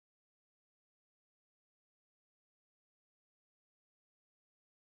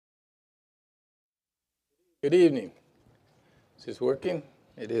Good evening. Is this working?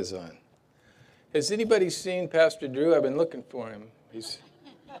 It is on. Has anybody seen Pastor Drew? I've been looking for him.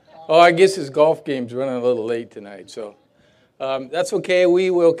 I guess his golf game's running a little late tonight, so that's okay. We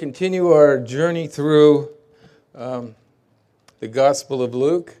will continue our journey through the Gospel of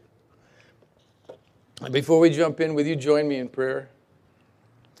Luke. Before we jump in, will you join me in prayer?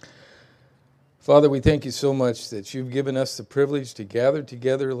 Father, we thank you so much that you've given us the privilege to gather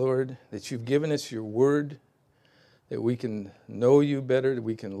together, Lord, that you've given us your word, that we can know you better, that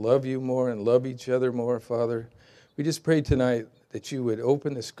we can love you more and love each other more, Father. We just pray tonight that you would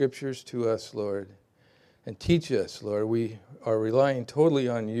open the scriptures to us, Lord, and teach us, Lord. We are relying totally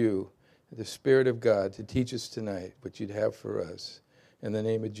on you, the Spirit of God, to teach us tonight what you'd have for us. In the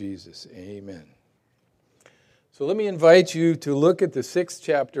name of Jesus, amen. So let me invite you to look at the 6th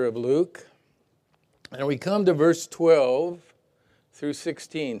chapter of Luke. And we come to verse 12 through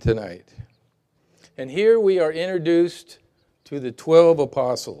 16 tonight. And here we are introduced to the 12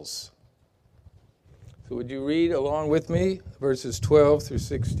 apostles. So would you read along with me, verses 12 through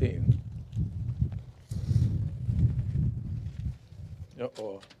 16?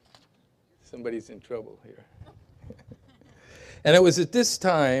 Uh-oh. Somebody's in trouble here. And it was at this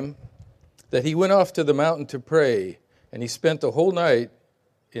time that he went off to the mountain to pray, and he spent the whole night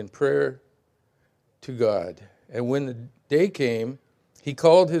in prayer to God. And when the day came, he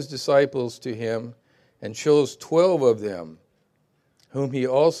called his disciples to him and chose 12 of them, whom he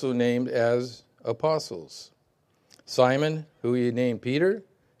also named as apostles. Simon, who he named Peter,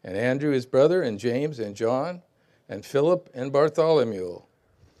 and Andrew his brother, and James and John, and Philip and Bartholomew,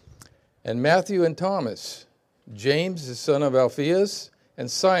 and Matthew and Thomas, James the son of Alphaeus,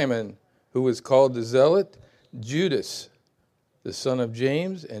 and Simon, who was called the Zealot, Judas the son of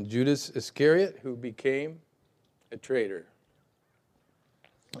James, and Judas Iscariot, who became a traitor.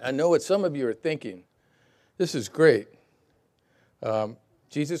 I know what some of you are thinking. This is great.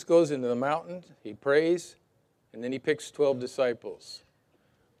 Jesus goes into the mountain, he prays, and then he picks 12 disciples.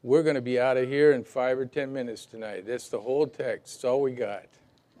 We're going to be out of here in 5 or 10 minutes tonight. That's the whole text. That's all we got.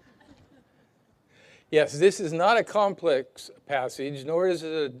 Yes, this is not a complex passage, nor is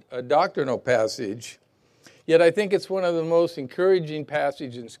it a doctrinal passage. Yet I think it's one of the most encouraging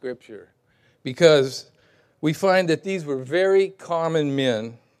passages in Scripture because we find that these were very common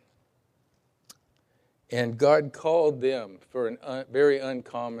men and God called them for a very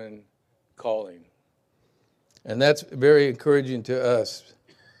uncommon calling. And that's very encouraging to us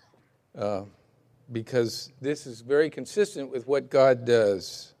because this is very consistent with what God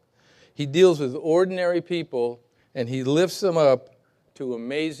does. He deals with ordinary people and he lifts them up to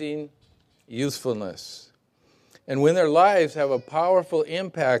amazing usefulness. And when their lives have a powerful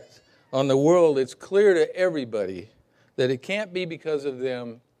impact on the world, it's clear to everybody that it can't be because of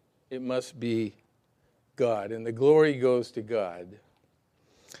them, it must be God. And the glory goes to God.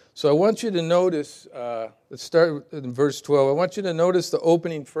 So I want you to notice, let's start in verse 12. I want you to notice the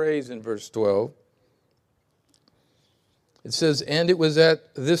opening phrase in verse 12. It says, and it was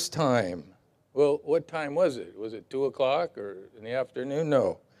at this time. Well, what time was it? Was it 2 o'clock or in the afternoon?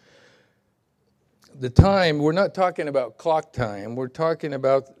 No. The time, we're not talking about clock time. We're talking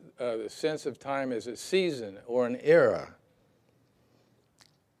about the sense of time as a season or an era.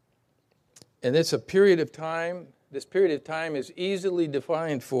 And it's a period of time. This period of time is easily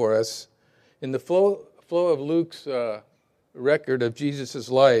defined for us in the flow of Luke's record of Jesus'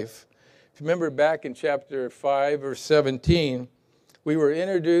 life. If you remember back in chapter 5 or 17, we were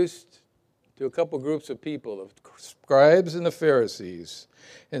introduced to a couple groups of people, the scribes and the Pharisees.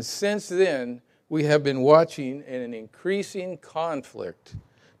 And since then, we have been watching an increasing conflict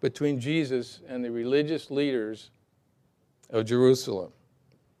between Jesus and the religious leaders of Jerusalem.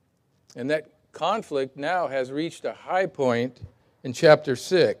 And that conflict now has reached a high point in chapter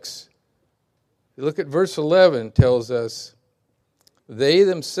 6. You look at verse 11, tells us, they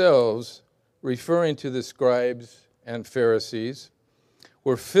themselves, referring to the scribes and Pharisees,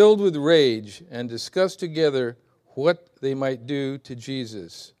 were filled with rage and discussed together what they might do to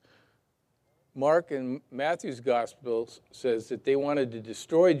Jesus. Mark and Matthew's gospel says that they wanted to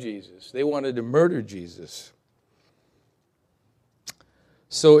destroy Jesus. They wanted to murder Jesus.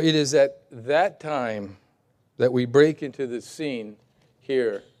 So it is at that time that we break into the scene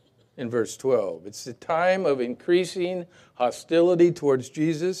here in verse 12. It's the time of increasing hostility towards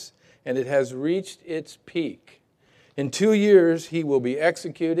Jesus, and it has reached its peak. In 2 years, he will be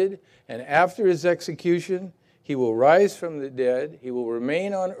executed, and after his execution, he will rise from the dead, he will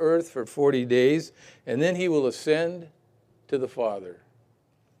remain on earth for 40 days, and then he will ascend to the Father.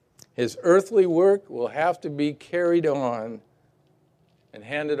 His earthly work will have to be carried on and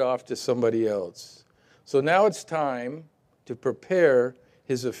handed off to somebody else. So now it's time to prepare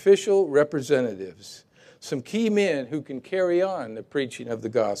his official representatives, some key men who can carry on the preaching of the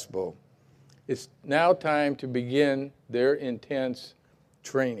gospel. It's now time to begin their intense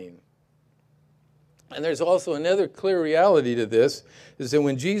training. And there's also another clear reality to this, is that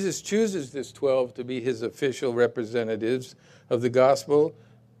when Jesus chooses this 12 to be his official representatives of the gospel,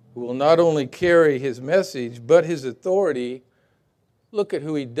 who will not only carry his message, but his authority, look at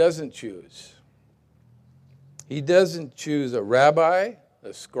who he doesn't choose. He doesn't choose a rabbi,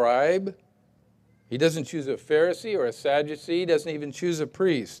 a scribe. He doesn't choose a Pharisee or a Sadducee. He doesn't even choose a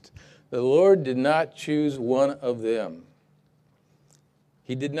priest. The Lord did not choose one of them.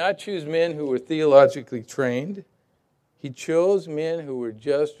 He did not choose men who were theologically trained. He chose men who were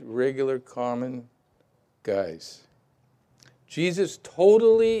just regular, common guys. Jesus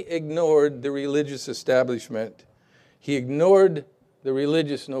totally ignored the religious establishment. He ignored the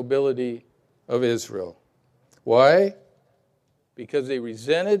religious nobility of Israel. Why? Because they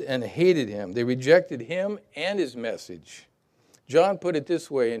resented and hated him. They rejected him and his message. John put it this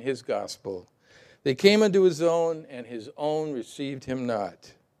way in his gospel: they came unto his own, and his own received him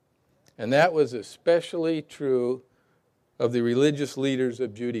not. And that was especially true of the religious leaders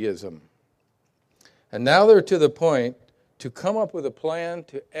of Judaism. And now they're to the point to come up with a plan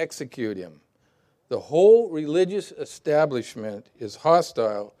to execute him. The whole religious establishment is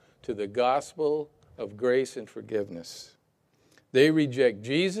hostile to the gospel of grace and forgiveness. They reject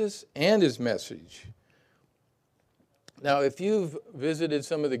Jesus and his message. Now, if you've visited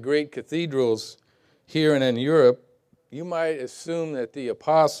some of the great cathedrals here and in Europe, you might assume that the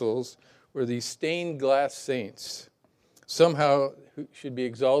apostles were these stained glass saints, somehow who should be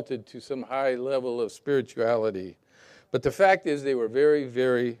exalted to some high level of spirituality. But the fact is they were very,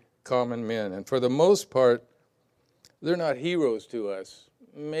 very common men. And for the most part, they're not heroes to us.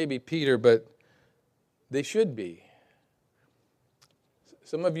 Maybe Peter, but they should be.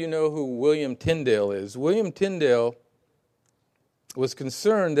 Some of you know who William Tyndale is. William Tyndale was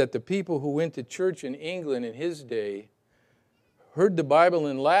concerned that the people who went to church in England in his day heard the Bible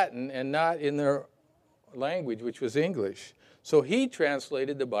in Latin and not in their language, which was English. So he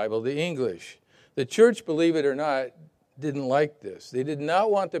translated the Bible to English. The church, believe it or not, didn't like this. They did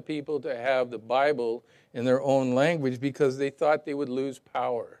not want the people to have the Bible in their own language because they thought they would lose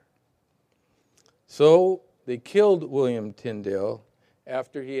power. So they killed William Tyndale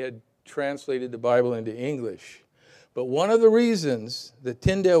after he had translated the Bible into English. But one of the reasons that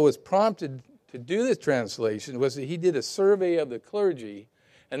Tyndale was prompted to do this translation was that he did a survey of the clergy,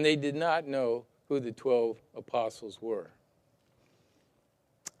 and they did not know who the 12 apostles were.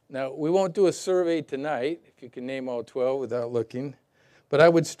 Now, we won't do a survey tonight, if you can name all 12 without looking, but I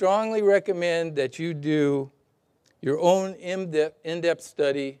would strongly recommend that you do your own in-depth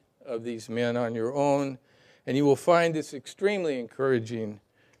study of these men on your own, and you will find this extremely encouraging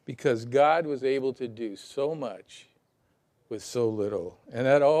because God was able to do so much with so little. And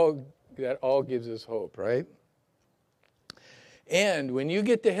that all gives us hope, right? And when you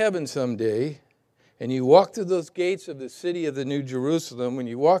get to heaven someday, and you walk through those gates of the city of the New Jerusalem, when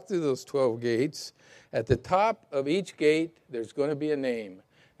you walk through those 12 gates, at the top of each gate, there's going to be a name.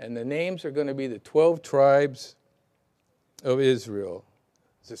 And the names are going to be the 12 tribes of Israel,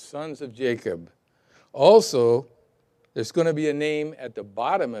 the sons of Jacob. Also, there's going to be a name at the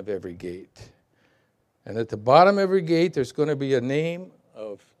bottom of every gate. And at the bottom of every gate, there's going to be a name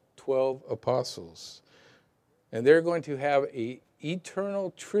of 12 apostles. And they're going to have an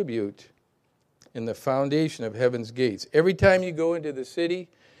eternal tribute in the foundation of heaven's gates. Every time you go into the city,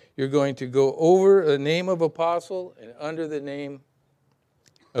 you're going to go over the name of apostle and under the name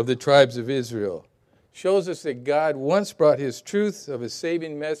of the tribes of Israel. Shows us that God once brought his truth of his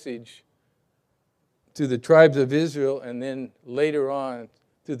saving message to the tribes of Israel and then later on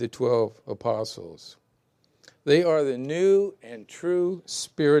to the 12 apostles. They are the new and true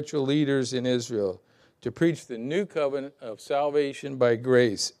spiritual leaders in Israel to preach the new covenant of salvation by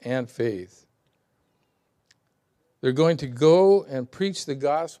grace and faith. They're going to go and preach the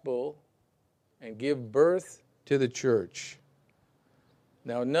gospel and give birth to the church.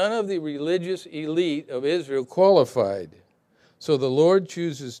 Now, none of the religious elite of Israel qualified. So the Lord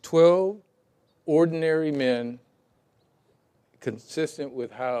chooses 12 ordinary men consistent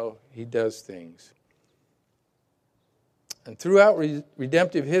with how he does things. And throughout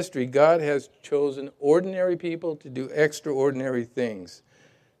redemptive history, God has chosen ordinary people to do extraordinary things.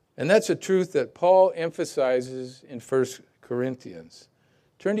 And that's a truth that Paul emphasizes in 1 Corinthians.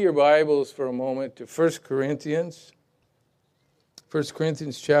 Turn to your Bibles for a moment to 1 Corinthians. 1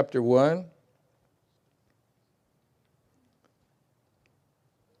 Corinthians chapter 1.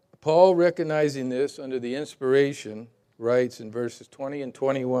 Paul, recognizing this under the inspiration, writes in verses 20 and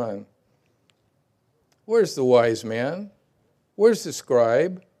 21, "Where's the wise man? Where's the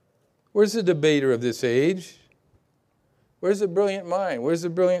scribe? Where's the debater of this age? Where's the brilliant mind? Where's the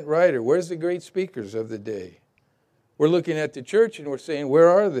brilliant writer? Where's the great speakers of the day?" We're looking at the church and we're saying, where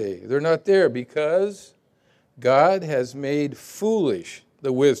are they? They're not there because God has made foolish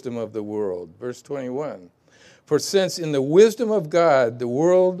the wisdom of the world. Verse 21. "For since in the wisdom of God, the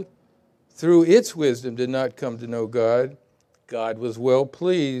world through its wisdom did not come to know God, God was well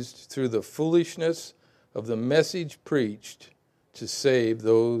pleased through the foolishness of the message preached to save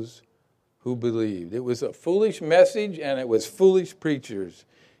those who believed." It was a foolish message and it was foolish preachers.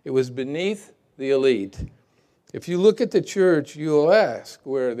 It was beneath the elite. If you look at the church, you'll ask,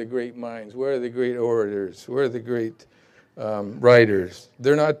 where are the great minds? Where are the great orators? Where are the great writers?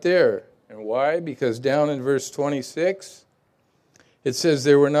 They're not there. And why? Because down in verse 26, it says,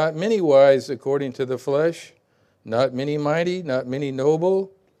 "There were not many wise according to the flesh, not many mighty, not many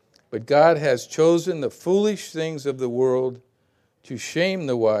noble, but God has chosen the foolish things of the world to shame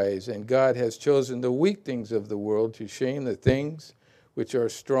the wise, and God has chosen the weak things of the world to shame the things which are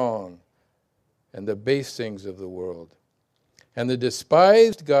strong, and the base things of the world. And the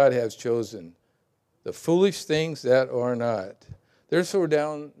despised God has chosen, the foolish things that are not." They're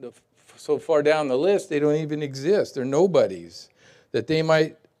so far down the list, they don't even exist. They're nobodies. That they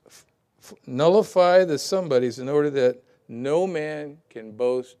might nullify the somebodies in order that no man can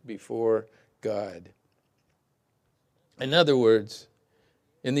boast before God. In other words,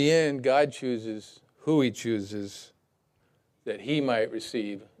 in the end, God chooses who he chooses that he might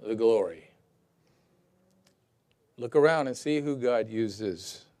receive the glory. Look around and see who God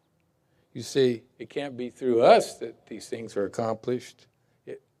uses. You say, it can't be through us that these things are accomplished.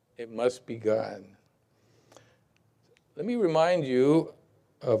 It must be God. Let me remind you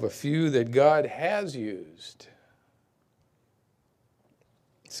of a few that God has used.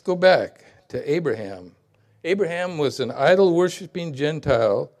 Let's go back to Abraham. Abraham was an idol-worshiping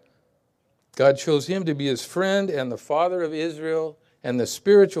Gentile. God chose him to be his friend and the father of Israel and the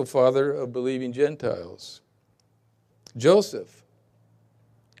spiritual father of believing Gentiles. Joseph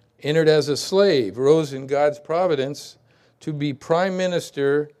entered as a slave, rose in God's providence to be prime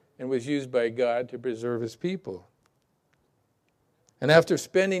minister, and was used by God to preserve his people. And after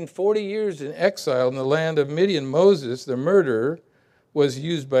spending 40 years in exile in the land of Midian, Moses, the murderer, was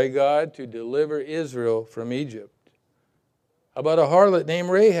used by God to deliver Israel from Egypt. How about a harlot named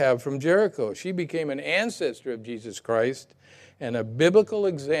Rahab from Jericho? She became an ancestor of Jesus Christ and a biblical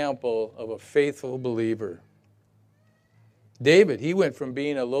example of a faithful believer. David, he went from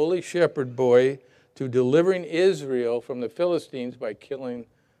being a lowly shepherd boy to delivering Israel from the Philistines by killing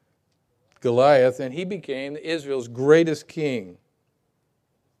Goliath, and he became Israel's greatest king.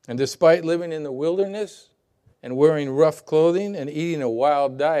 And despite living in the wilderness and wearing rough clothing and eating a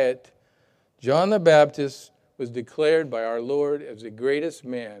wild diet, John the Baptist was declared by our Lord as the greatest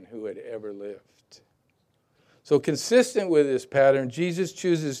man who had ever lived. So consistent with this pattern, Jesus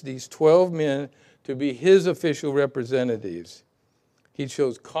chooses these 12 men to be his official representatives. He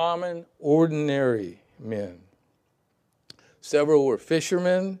chose common, ordinary men. Several were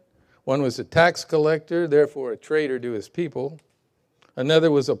fishermen. One was a tax collector, therefore a traitor to his people.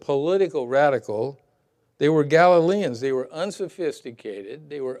 Another was a political radical. They were Galileans. They were unsophisticated.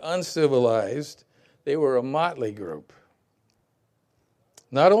 They were uncivilized. They were a motley group.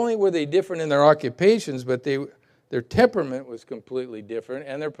 Not only were they different in their occupations, but their temperament was completely different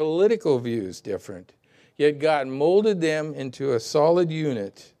and their political views different. Yet God molded them into a solid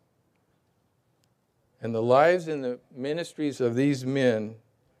unit. And the lives and the ministries of these men,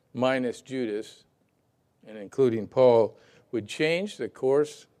 minus Judas, and including Paul, would change the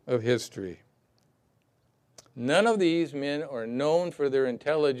course of history. None of these men are known for their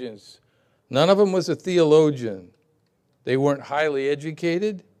intelligence. None of them was a theologian. They weren't highly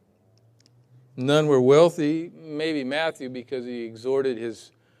educated. None were wealthy, maybe Matthew because he exhorted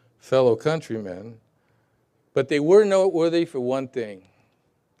his fellow countrymen. But they were noteworthy for one thing.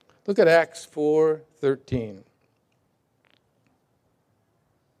 Look at Acts 4:13.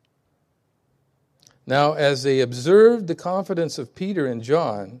 Now, as they observed the confidence of Peter and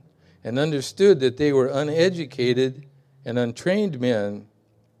John and understood that they were uneducated and untrained men,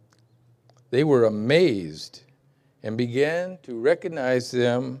 they were amazed and began to recognize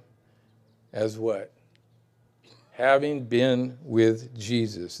them as what? Having been with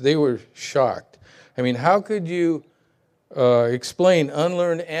Jesus. They were shocked. I mean, how could you explain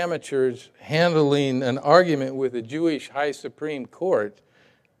unlearned amateurs handling an argument with a Jewish high Supreme Court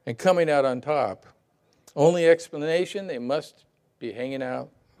and coming out on top? Only explanation, they must be hanging out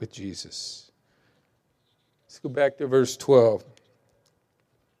with Jesus. Let's go back to verse 12.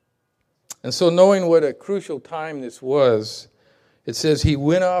 And so knowing what a crucial time this was, it says he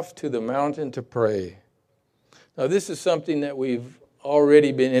went off to the mountain to pray. Now this is something that we've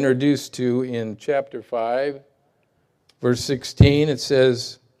already been introduced to in chapter 5, verse 16. It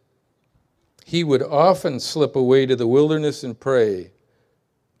says, he would often slip away to the wilderness and pray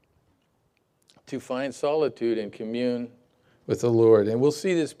to find solitude and commune with the Lord. And we'll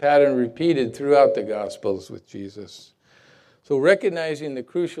see this pattern repeated throughout the Gospels with Jesus. So recognizing the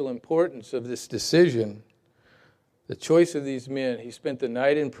crucial importance of this decision, the choice of these men, he spent the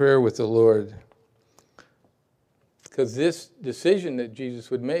night in prayer with the Lord. Because this decision that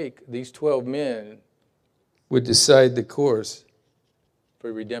Jesus would make, these 12 men would decide the course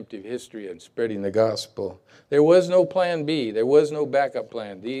for redemptive history and spreading the gospel. There was no plan B. There was no backup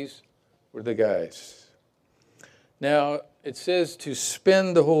plan. These were the guys. Now, it says to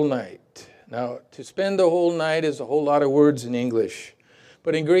spend the whole night. Now, to spend the whole night is a whole lot of words in English.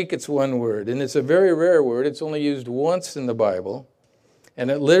 But in Greek, it's one word. And it's a very rare word. It's only used once in the Bible. And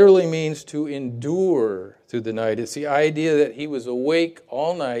it literally means to endure through the night. It's the idea that he was awake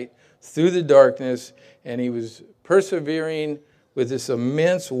all night through the darkness, and he was persevering with this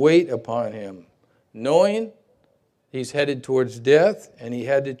immense weight upon him, knowing he's headed towards death, and he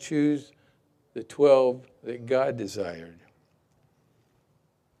had to choose the 12 that God desired.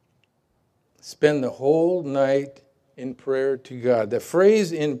 Spend the whole night in prayer to God. The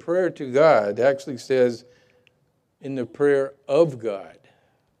phrase in prayer to God actually says in the prayer of God.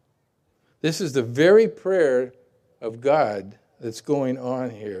 This is the very prayer of God that's going on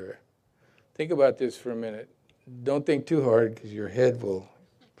here. Think about this for a minute. Don't think too hard because your head will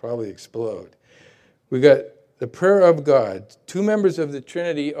probably explode. We got the prayer of God. Two members of the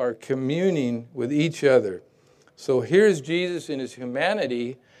Trinity are communing with each other. So here's Jesus in his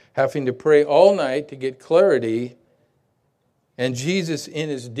humanity having to pray all night to get clarity, and Jesus in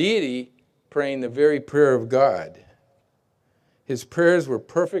his deity praying the very prayer of God. His prayers were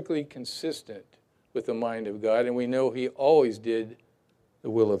perfectly consistent with the mind of God, and we know he always did the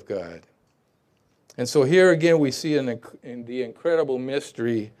will of God. And so here again we see in the incredible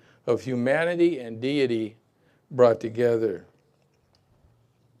mystery of humanity and deity brought together.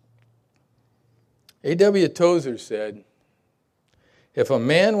 A.W. Tozer said, if a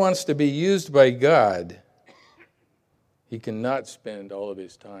man wants to be used by God, he cannot spend all of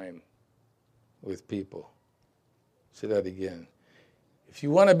his time with people. Say that again. If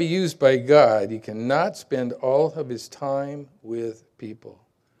you want to be used by God, he cannot spend all of his time with people.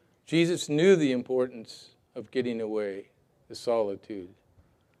 Jesus knew the importance of getting away, the solitude.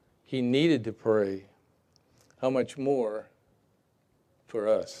 He needed to pray. How much more for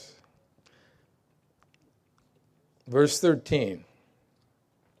us? Verse 13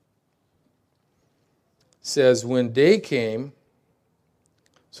 says, when day came,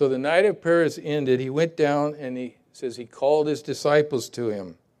 so the night of prayer is ended, he went down and he says he called his disciples to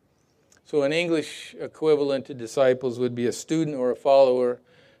him. So an English equivalent to disciples would be a student or a follower.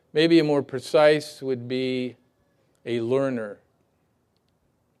 Maybe a more precise would be a learner.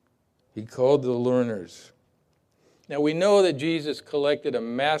 He called the learners. Now we know that Jesus collected a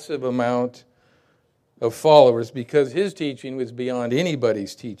massive amount of followers because his teaching was beyond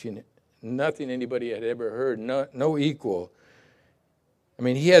anybody's teaching. Nothing anybody had ever heard, no equal. I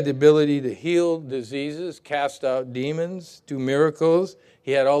mean, he had the ability to heal diseases, cast out demons, do miracles.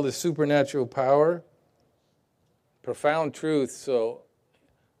 He had all this supernatural power, profound truth. So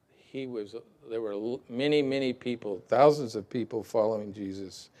there were many, many people, thousands of people following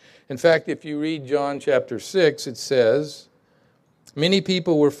Jesus. In fact, if you read John chapter 6, it says, many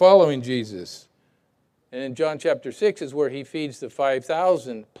people were following Jesus. And in John chapter 6 is where he feeds the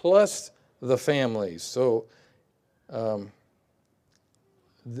 5,000 plus the families. So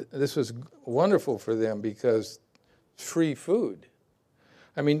this was wonderful for them because free food.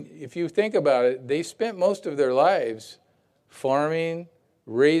 I mean, if you think about it, they spent most of their lives farming,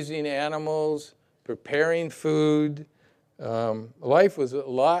 raising animals, preparing food. Life was a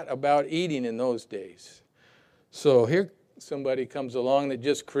lot about eating in those days. So here somebody comes along that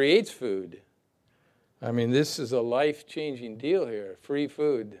just creates food. I mean, this is a life-changing deal here, free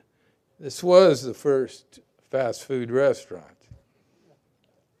food. This was the first fast food restaurant.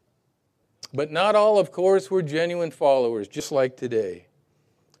 But not all, of course, were genuine followers, just like today,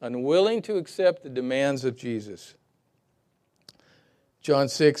 unwilling to accept the demands of Jesus. John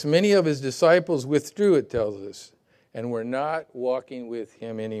 6, many of his disciples withdrew, it tells us, and were not walking with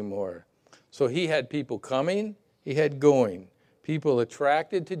him anymore. So he had people coming, he had going. People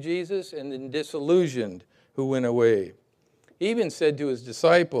attracted to Jesus and then disillusioned who went away. He even said to his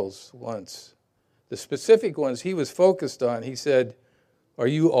disciples once, the specific ones he was focused on, he said, "Are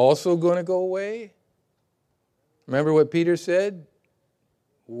you also going to go away?" Remember what Peter said?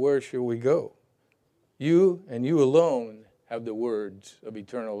 "Where shall we go? You and you alone have the words of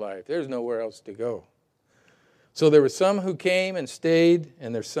eternal life. There's nowhere else to go." So there were some who came and stayed,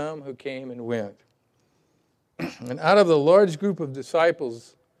 and there's some who came and went. And out of the large group of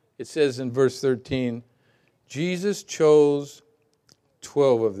disciples, it says in verse 13, Jesus chose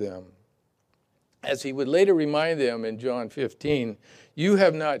 12 of them. As he would later remind them in John 15, "You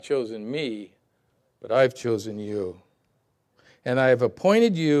have not chosen me, but I've chosen you. And I have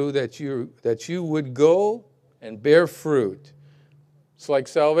appointed you that you would go and bear fruit." It's like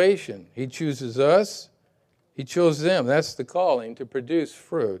salvation. He chooses us. He chose them. That's the calling, to produce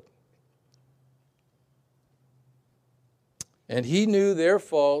fruit. And he knew their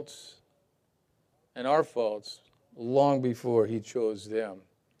faults and our faults long before he chose them.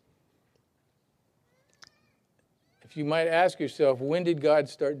 If you might ask yourself, when did God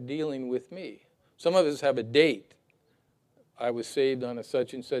start dealing with me? Some of us have a date. I was saved on a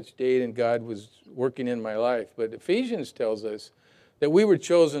such and such date, and God was working in my life. But Ephesians tells us that we were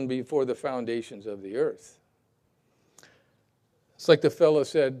chosen before the foundations of the earth. It's like the fellow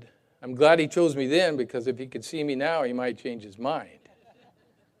said, "I'm glad he chose me then, because if he could see me now, he might change his mind."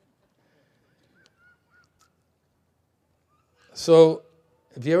 So,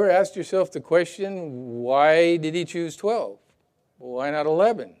 have you ever asked yourself the question, why did he choose 12? Why not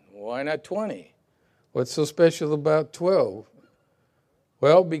 11? Why not 20? What's so special about 12?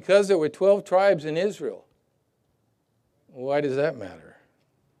 Well, because there were 12 tribes in Israel. Why does that matter?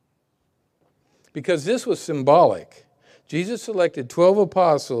 Because this was symbolic. Jesus selected 12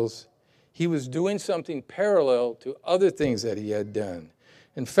 apostles. He was doing something parallel to other things that he had done.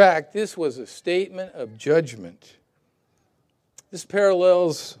 In fact, this was a statement of judgment. This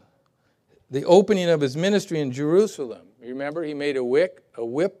parallels the opening of his ministry in Jerusalem. Remember, he made a whip,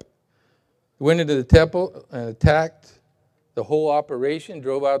 went into the temple and attacked the whole operation,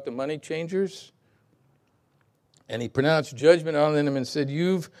 drove out the money changers, and he pronounced judgment on them and said,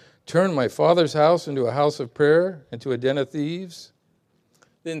 "You've turned my father's house into a house of prayer, into a den of thieves."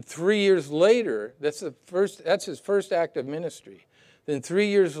 Then 3 years later, that's his first act of ministry. Then 3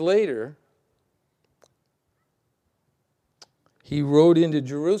 years later, he rode into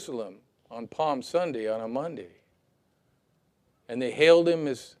Jerusalem on Palm Sunday, on a Monday. And they hailed him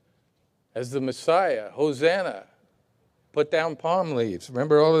as the Messiah. Hosanna. Put down palm leaves.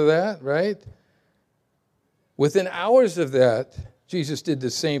 Remember all of that, right? Within hours of that, Jesus did the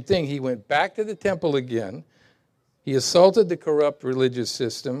same thing. He went back to the temple again. He assaulted the corrupt religious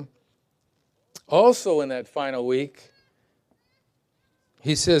system. Also in that final week,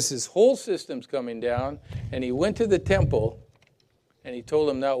 he says his whole system's coming down, and he went to the temple, and he told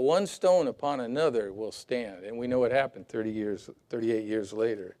them not one stone upon another will stand. And we know what happened 38 years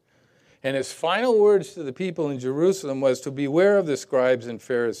later. And his final words to the people in Jerusalem was to beware of the scribes and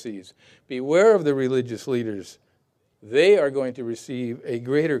Pharisees. Beware of the religious leaders. They are going to receive a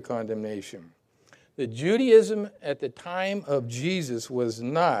greater condemnation. The Judaism at the time of Jesus was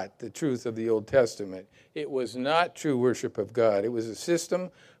not the truth of the Old Testament. It was not true worship of God. It was a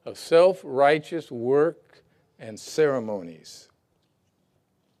system of self-righteous work and ceremonies.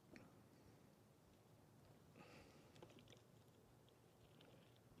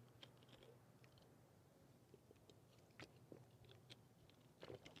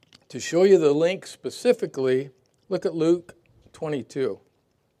 To show you the link specifically, look at Luke 22.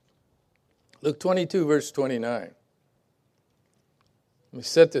 Luke 22, verse 29. Let me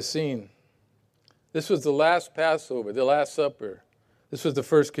set the scene. This was the last Passover, the Last Supper. This was the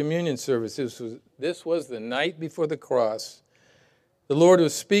first communion service. This was the night before the cross. The Lord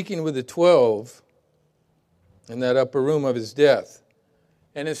was speaking with the 12 in that upper room of his death.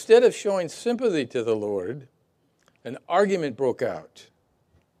 And instead of showing sympathy to the Lord, an argument broke out.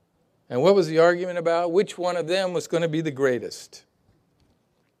 And what was the argument about? Which one of them was going to be the greatest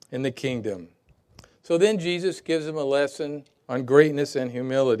in the kingdom? So then Jesus gives them a lesson on greatness and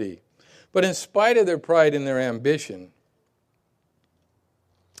humility. But in spite of their pride and their ambition,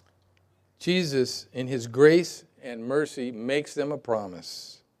 Jesus, in his grace and mercy, makes them a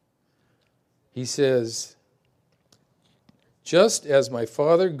promise. He says, "Just as my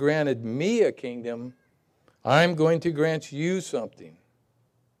Father granted me a kingdom, I'm going to grant you something.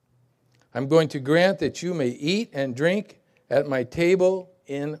 I'm going to grant that you may eat and drink at my table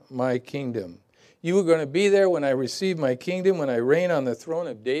in my kingdom. You are going to be there when I receive my kingdom, when I reign on the throne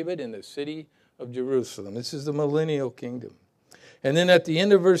of David in the city of Jerusalem." This is the millennial kingdom. And then at the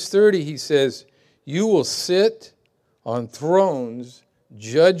end of verse 30, he says, "You will sit on thrones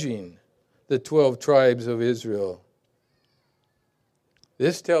judging the 12 tribes of Israel.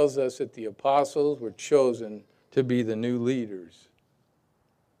 This tells us that the apostles were chosen to be the new leaders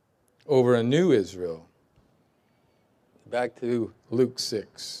over a new Israel. Back to Luke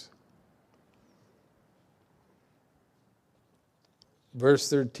 6. Verse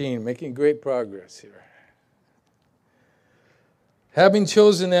 13, making great progress here. Having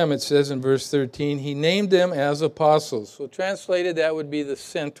chosen them, it says in verse 13, he named them as apostles. So translated, that would be the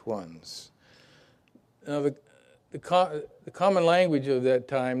sent ones. Now, the common language of that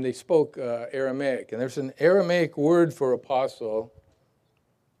time, they spoke Aramaic. And there's an Aramaic word for apostle,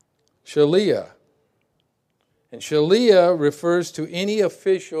 shaliah. And shaliah refers to any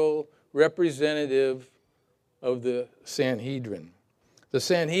official representative of the Sanhedrin. The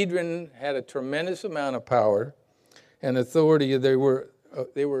Sanhedrin had a tremendous amount of power and authority. They were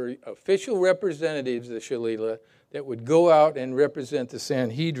official representatives, the shaliah, that would go out and represent the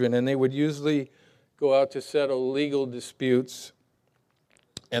Sanhedrin, and they would usually go out to settle legal disputes.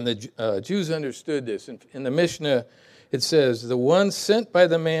 And the Jews understood this. In the Mishnah, it says, the one sent by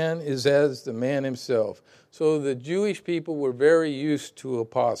the man is as the man himself. So the Jewish people were very used to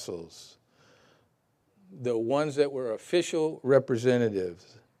apostles, the ones that were official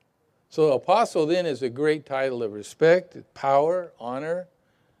representatives. So apostle then is a great title of respect, power, honor.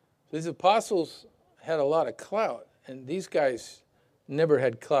 These apostles had a lot of clout, and these guys never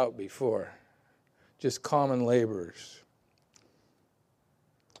had clout before, just common laborers.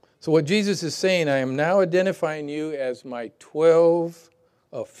 So what Jesus is saying, I am now identifying you as my 12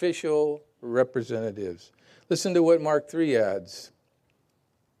 official representatives. Listen to what Mark 3 adds.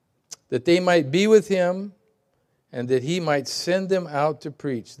 That they might be with him and that he might send them out to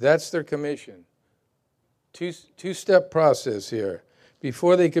preach. That's their commission. Two-step process here.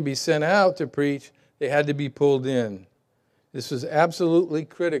 Before they could be sent out to preach, they had to be pulled in. This was absolutely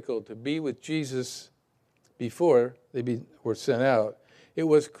critical to be with Jesus before they were sent out. It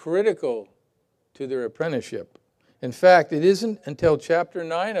was critical to their apprenticeship. In fact, it isn't until chapter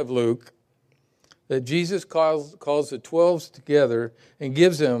 9 of Luke that Jesus calls the 12 together and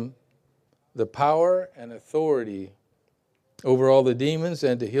gives them the power and authority over all the demons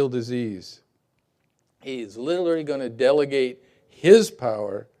and to heal disease. He's literally going to delegate his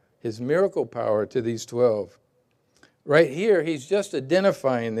power, his miracle power, to these 12. Right here, he's just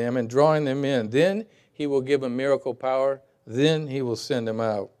identifying them and drawing them in. Then he will give them miracle power. Then he will send them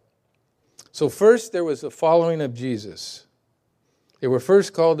out. So first, there was the following of Jesus. They were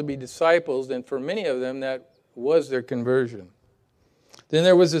first called to be disciples, and for many of them, that was their conversion. Then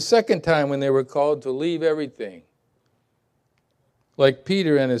there was a second time when they were called to leave everything, like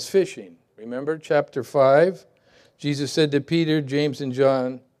Peter and his fishing. Remember chapter 5? Jesus said to Peter, James, and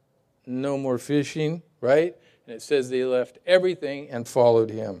John, no more fishing, right? And it says they left everything and followed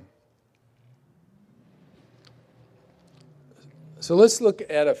him. So let's look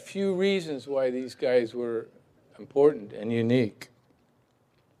at a few reasons why these guys were important and unique.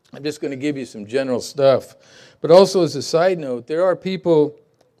 I'm just going to give you some general stuff. But also as a side note, there are people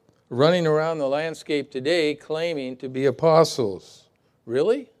running around the landscape today claiming to be apostles.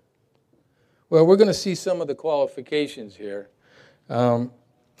 Really? Well, we're going to see some of the qualifications here. I'm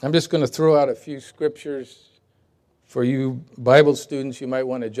just going to throw out a few scriptures for you Bible students. You might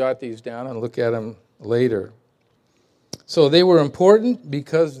want to jot these down and look at them later. So they were important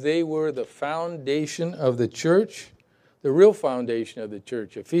because they were the foundation of the church, the real foundation of the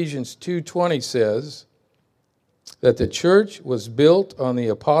church. Ephesians 2:20 says that the church was built on the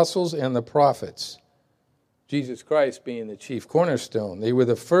apostles and the prophets, Jesus Christ being the chief cornerstone. They were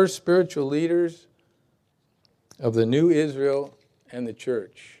the first spiritual leaders of the new Israel and the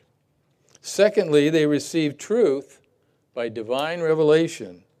church. Secondly, they received truth by divine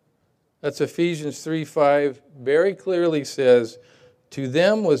revelation. That's Ephesians 3:5 very clearly says, to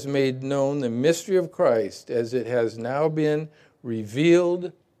them was made known the mystery of Christ as it has now been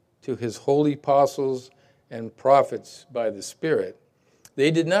revealed to his holy apostles and prophets by the Spirit. They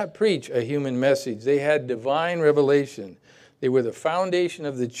did not preach a human message. They had divine revelation. They were the foundation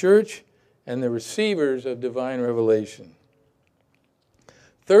of the church and the receivers of divine revelation.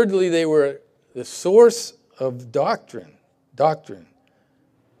 Thirdly, they were the source of doctrine.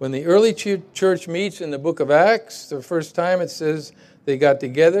 When the early church meets in the book of Acts, the first time it says they got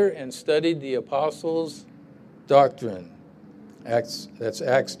together and studied the apostles' doctrine. That's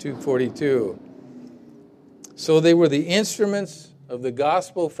Acts 2:42. So they were the instruments of the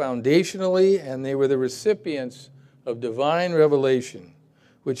gospel foundationally, and they were the recipients of divine revelation,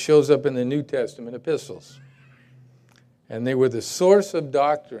 which shows up in the New Testament epistles. And they were the source of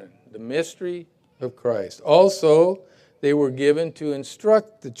doctrine, the mystery of Christ. Also, they were given to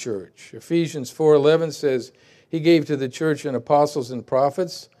instruct the church. Ephesians 4:11 says, He gave to the church and apostles and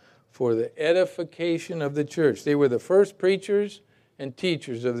prophets for the edification of the church. They were the first preachers and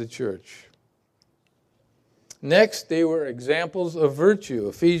teachers of the church. Next, they were examples of virtue.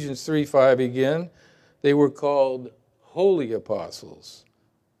 Ephesians 3:5 again, they were called holy apostles.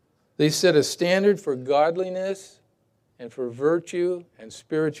 They set a standard for godliness and for virtue and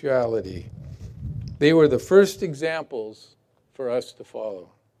spirituality. They were the first examples for us to follow.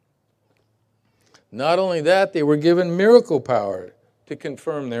 Not only that, they were given miracle power to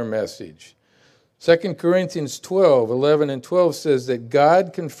confirm their message. 2 Corinthians 12:11 and 12 says that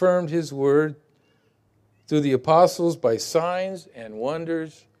God confirmed His word through the apostles by signs and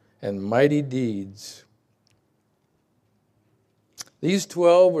wonders and mighty deeds. These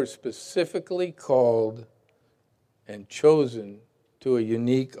 12 were specifically called and chosen to a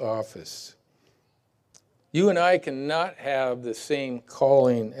unique office. You and I cannot have the same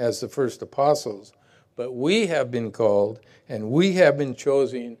calling as the first apostles, but we have been called and we have been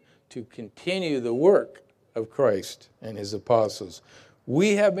chosen to continue the work of Christ and His apostles.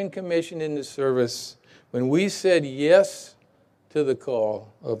 We have been commissioned into service when we said yes to the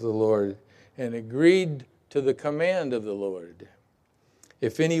call of the Lord and agreed to the command of the Lord.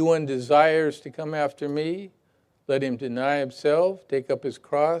 If anyone desires to come after me, let him deny himself, take up his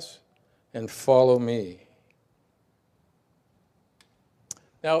cross, and follow me.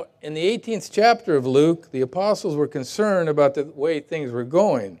 Now, in the 18th chapter of Luke, the apostles were concerned about the way things were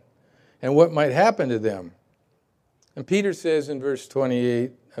going and what might happen to them. And Peter says in verse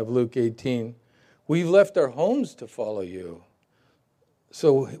 28 of Luke 18, we've left our homes to follow you.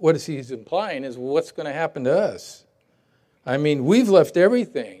 So what he's implying is what's going to happen to us? I mean, we've left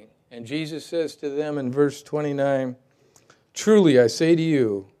everything. And Jesus says to them in verse 29, truly I say to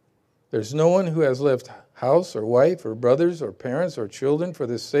you, there's no one who has left house or wife or brothers or parents or children for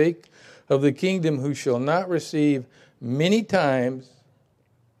the sake of the kingdom who shall not receive many times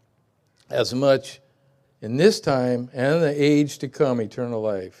as much in this time and in the age to come eternal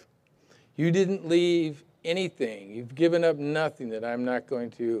life. You didn't leave anything. You've given up nothing that I'm not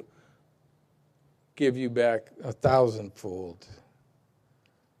going to give you back 1,000-fold.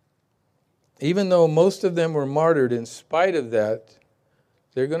 Even though most of them were martyred, in spite of that,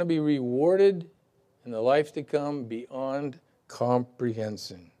 they're going to be rewarded in the life to come beyond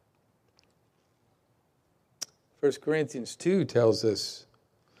comprehension. 1 Corinthians 2 tells us,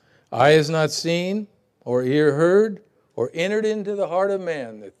 eye has not seen, or ear heard, or entered into the heart of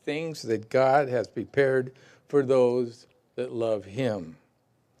man the things that God has prepared for those that love Him.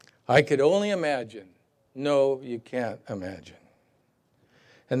 I could only imagine. No, you can't imagine.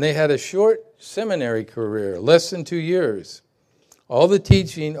 And they had a short seminary career, less than 2 years. All the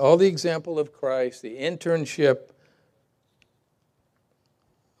teaching, all the example of Christ, the internship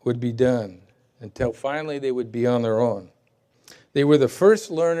would be done until finally they would be on their own. They were the first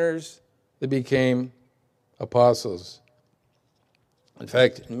learners that became apostles. In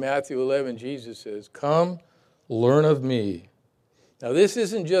fact, in Matthew 11, Jesus says, come, learn of me. Now, this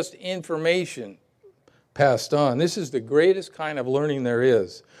isn't just information passed on. This is the greatest kind of learning there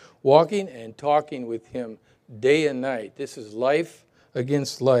is. Walking and talking with Him day and night. This is life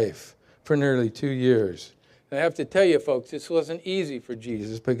against life for nearly 2 years. And I have to tell you, folks, this wasn't easy for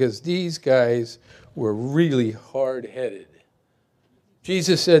Jesus because these guys were really hard-headed.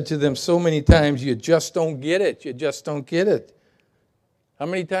 Jesus said to them so many times, you just don't get it. You just don't get it. How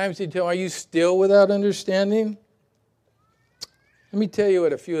many times did he tell them, are you still without understanding? Let me tell you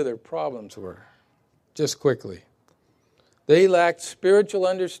what a few of their problems were, just quickly. They lacked spiritual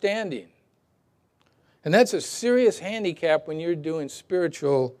understanding. And that's a serious handicap when you're doing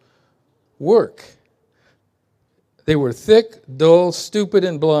spiritual work. They were thick, dull, stupid,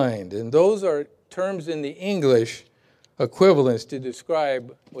 and blind. And those are terms in the English equivalents to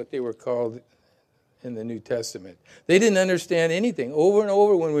describe what they were called in the New Testament. They didn't understand anything. Over and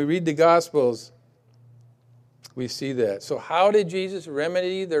over when we read the Gospels, we see that. So how did Jesus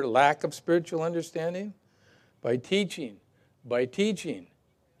remedy their lack of spiritual understanding? By teaching. By teaching.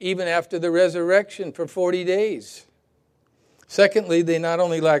 Even after the resurrection for 40 days. Secondly, they not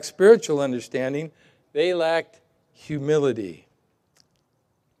only lacked spiritual understanding, they lacked humility.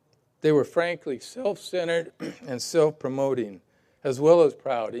 They were frankly self-centered and self-promoting, as well as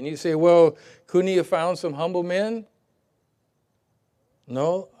proud. And you say, well, couldn't he have found some humble men?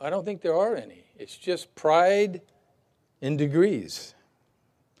 No, I don't think there are any. It's just pride in degrees.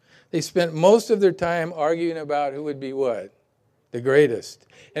 They spent most of their time arguing about who would be what? The greatest.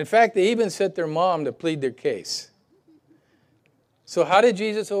 In fact, they even sent their mom to plead their case. So how did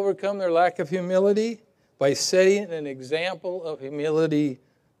Jesus overcome their lack of humility? By setting an example of humility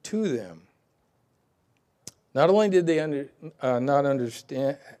to them. Not only did they not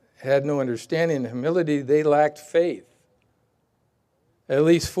understand, had no understanding of humility, they lacked faith. At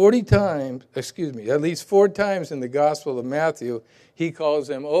least 4 times in the Gospel of Matthew, he calls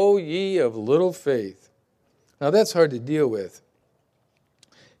them, "O ye of little faith." Now that's hard to deal with.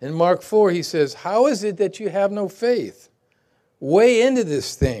 In Mark 4, he says, "How is it that you have no faith?" Way into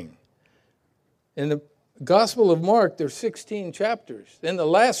this thing. In the Gospel of Mark, there's 16 chapters. In the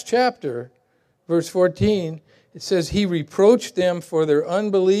last chapter, verse 14, it says, "He reproached them for their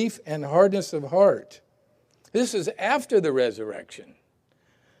unbelief and hardness of heart." This is after the resurrection.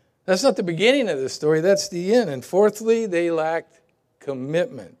 That's not the beginning of the story, that's the end. And fourthly, they lacked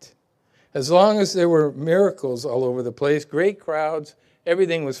commitment. As long as there were miracles all over the place, great crowds,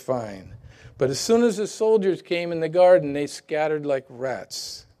 everything was fine. But as soon as the soldiers came in the garden, they scattered like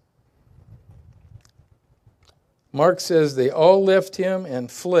rats. Mark says they all left him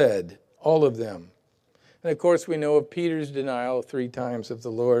and fled, all of them. And of course, we know of Peter's denial 3 times of the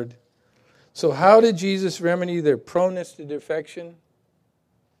Lord. So how did Jesus remedy their proneness to defection?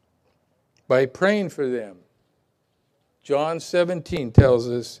 By praying for them. John 17 tells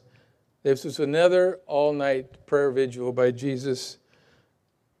us this was another all-night prayer vigil by Jesus.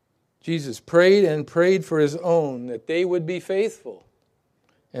 Jesus prayed and prayed for his own that they would be faithful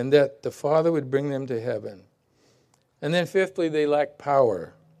and that the Father would bring them to heaven. And then fifthly, they lacked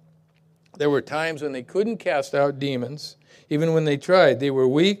power. There were times when they couldn't cast out demons. Even when they tried, they were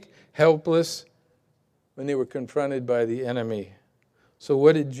weak, helpless, when they were confronted by the enemy. So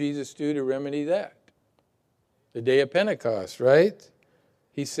what did Jesus do to remedy that? The day of Pentecost, right?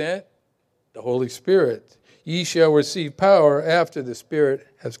 He sent the Holy Spirit. Ye shall receive power after the Spirit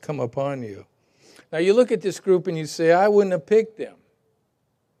has come upon you. Now you look at this group and you say, I wouldn't have picked them.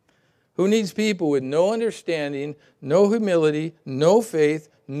 Who needs people with no understanding, no humility, no faith,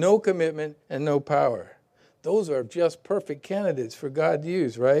 no commitment, and no power? Those are just perfect candidates for God to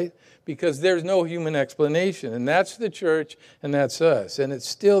use, right? Because there's no human explanation. And that's the church, and that's us. And it's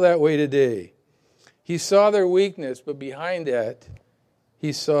still that way today. He saw their weakness, but behind that,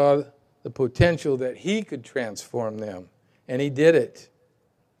 he saw the potential that he could transform them. And he did it.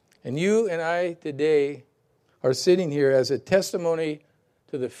 And you and I today are sitting here as a testimony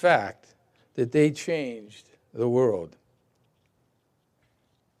to the fact that they changed the world.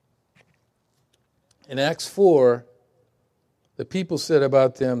 In Acts 4, the people said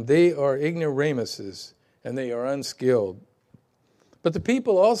about them, they are ignoramuses and they are unskilled. But the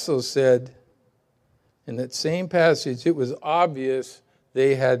people also said, in that same passage, it was obvious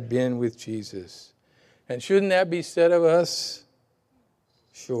they had been with Jesus. And shouldn't that be said of us?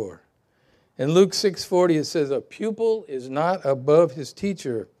 Sure. In Luke 6:40, it says, a pupil is not above his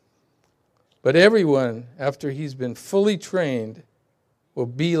teacher, but everyone, after he's been fully trained, will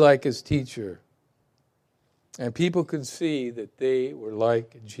be like his teacher. And people could see that they were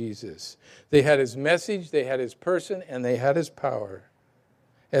like Jesus. They had his message, they had his person, and they had his power.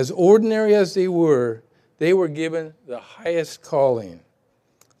 As ordinary as they were given the highest calling,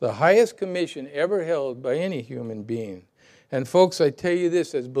 the highest commission ever held by any human being. And folks, I tell you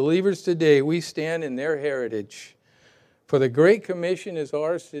this, as believers today, we stand in their heritage. For the Great Commission is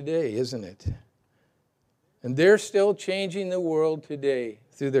ours today, isn't it? And they're still changing the world today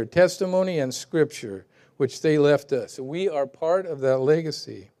through their testimony and scripture, which they left us. We are part of that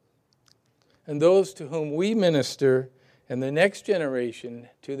legacy. And those to whom we minister, and the next generation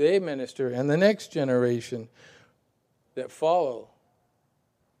to they minister, and the next generation that follow,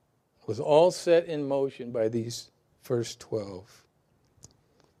 was all set in motion by these first 12.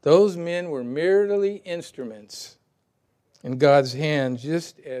 Those men were merely instruments in God's hand,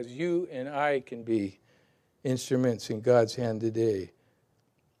 just as you and I can be instruments in God's hand today.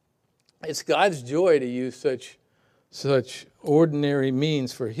 It's God's joy to use such ordinary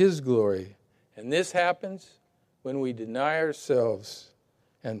means for his glory. And this happens when we deny ourselves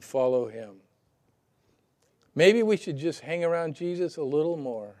and follow him. Maybe we should just hang around Jesus a little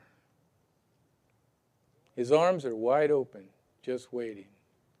more. His arms are wide open, just waiting.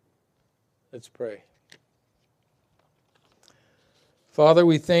 Let's pray. Father,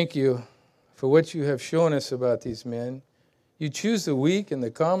 we thank you for what you have shown us about these men. You choose the weak and the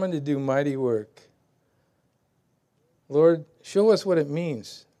common to do mighty work. Lord, show us what it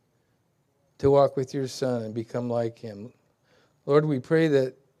means to walk with your Son and become like him. Lord, we pray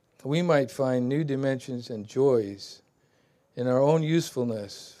that we might find new dimensions and joys in our own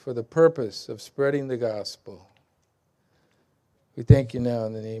usefulness for the purpose of spreading the gospel. We thank you now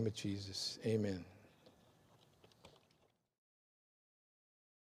in the name of Jesus. Amen.